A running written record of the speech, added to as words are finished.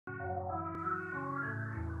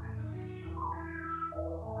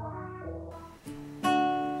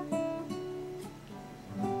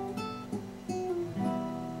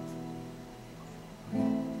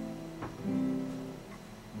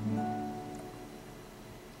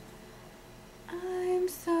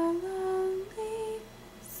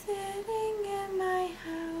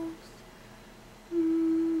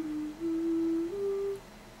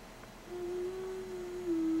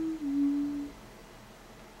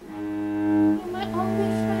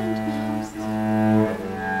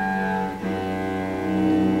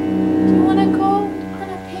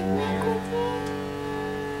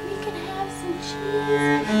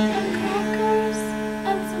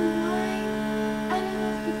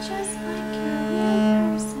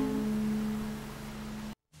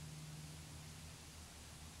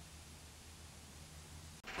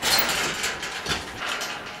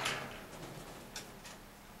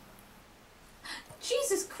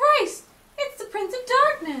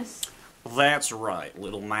That's right,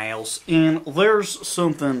 little mouse. And there's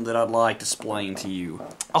something that I'd like to explain to you.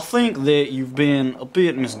 I think that you've been a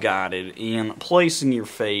bit misguided in placing your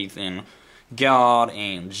faith in God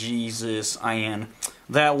and Jesus and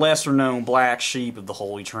that lesser-known black sheep of the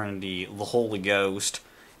Holy Trinity, the Holy Ghost.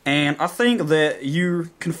 And I think that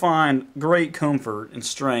you can find great comfort and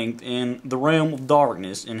strength in the realm of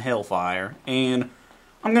darkness in hellfire. And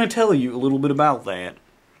I'm going to tell you a little bit about that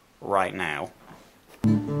right now.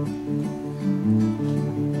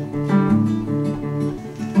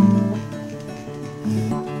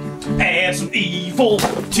 Add some evil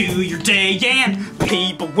to your day and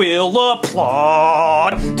people will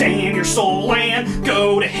applaud. Damn your soul and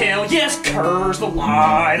go to hell, yes, curse the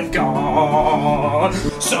light of God.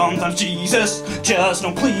 Sometimes Jesus just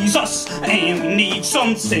don't please us and we need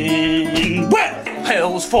some sin. Well,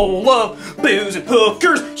 hell's full of booze and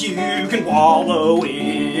hookers you can wallow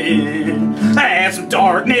in. Add some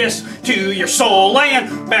darkness to your soul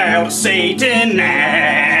and bow to Satan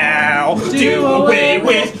now. Do away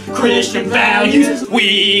with Christian values,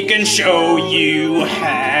 we can show you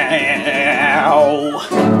how.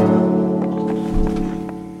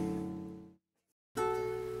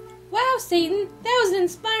 Wow, Satan, that was an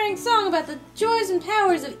inspiring song about the joys and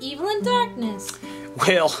powers of evil and darkness.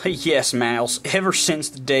 Well, yes, Mouse. Ever since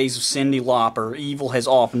the days of Cyndi Lauper, evil has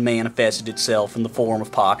often manifested itself in the form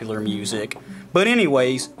of popular music. But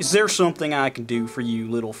anyways, is there something I can do for you,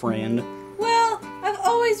 little friend? Well, I've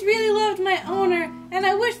always really loved my owner, and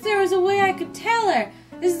I wish there was a way I could tell her.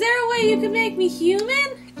 Is there a way you could make me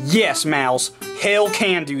human? Yes, Mouse. Hell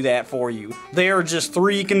can do that for you. There are just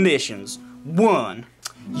 3 conditions. 1,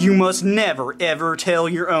 you must never ever tell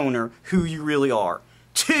your owner who you really are.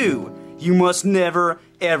 2, you must never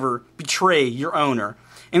ever betray your owner.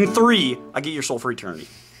 And 3, I get your soul for eternity.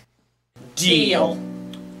 Deal.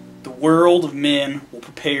 The world of men will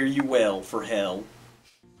prepare you well for hell.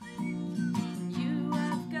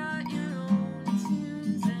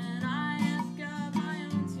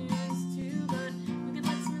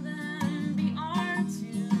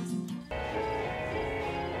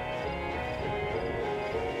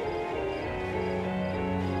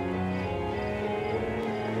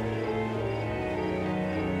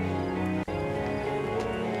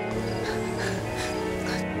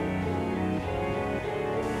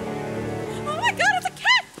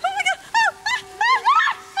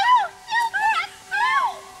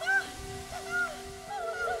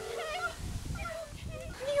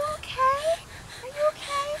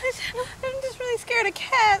 Scared of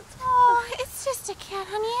cats. Oh, it's just a cat,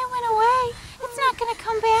 honey. It went away. It's not gonna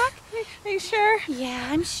come back. Are you sure? Yeah,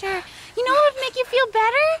 I'm sure. You know what would make you feel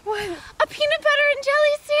better? What? A peanut butter and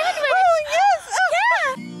jelly sandwich. Oh, yes. Oh.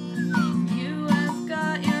 Yeah. You have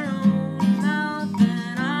got your own mouth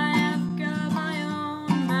and I have got my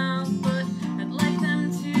own mouth, but I'd like them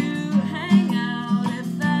to hang out if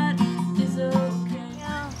that is okay.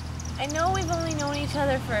 Yeah, I know we've only known each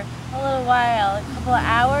other for a little while, a couple of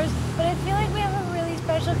hours, but I feel like we have a really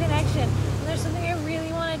special connection. And there's something I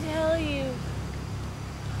really want to tell you.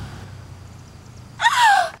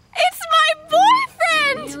 It's my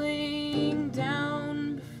boyfriend! Kneeling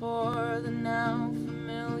down before the now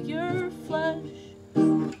familiar flesh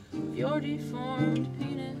of your deformed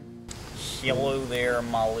penis. Hello there,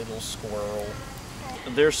 my little squirrel.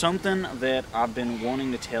 There's something that I've been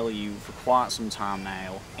wanting to tell you for quite some time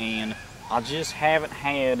now, and I just haven't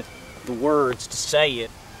had the words to say it,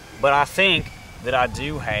 but I think that I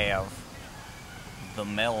do have the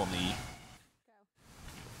melody.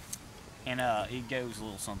 And it goes a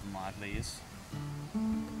little something like this.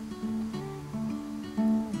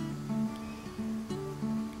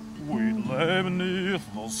 We'd lay beneath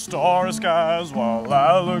those starry skies while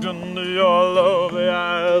I looked into your lovely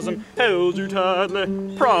eyes and held you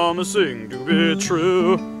tightly, promising to be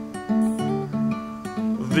true.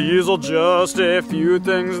 These are just a few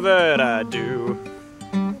things that I do.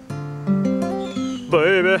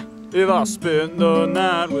 Baby, if I spend the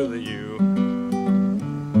night with you,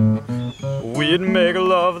 we'd make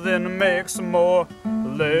love, then make some more.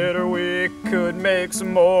 Later we could make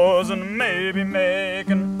some more and maybe make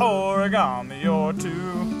an origami or 2.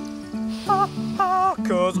 Ha ha,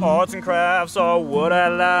 'cause arts and crafts are what I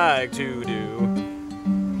like to do.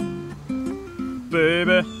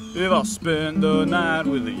 Baby, if I spend the night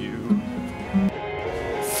with you.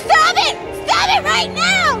 Stop it! Stop it right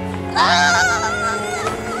now!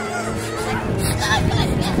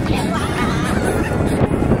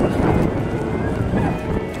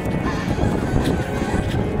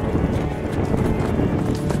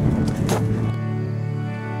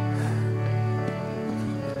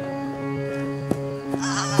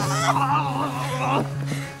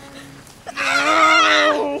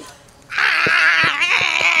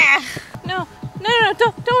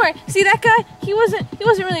 worry. See that guy? He wasn't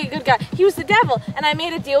really a good guy. He was the devil, and I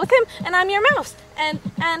made a deal with him, and I'm your mouse, and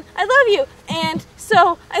I love you, and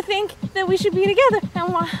so I think that we should be together.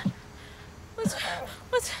 And what's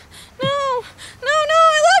no,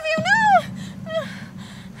 I love you, no.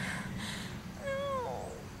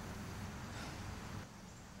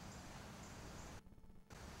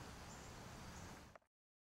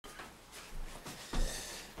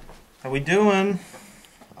 How we doing?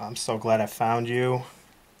 I'm so glad I found you.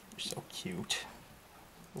 You're so cute.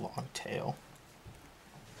 Long tail.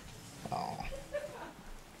 Oh.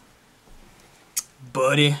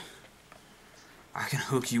 Buddy, I can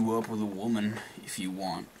hook you up with a woman if you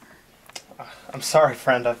want. I'm sorry,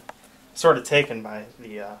 friend. I'm sort of taken by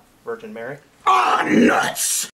the Virgin Mary. Ah, nuts!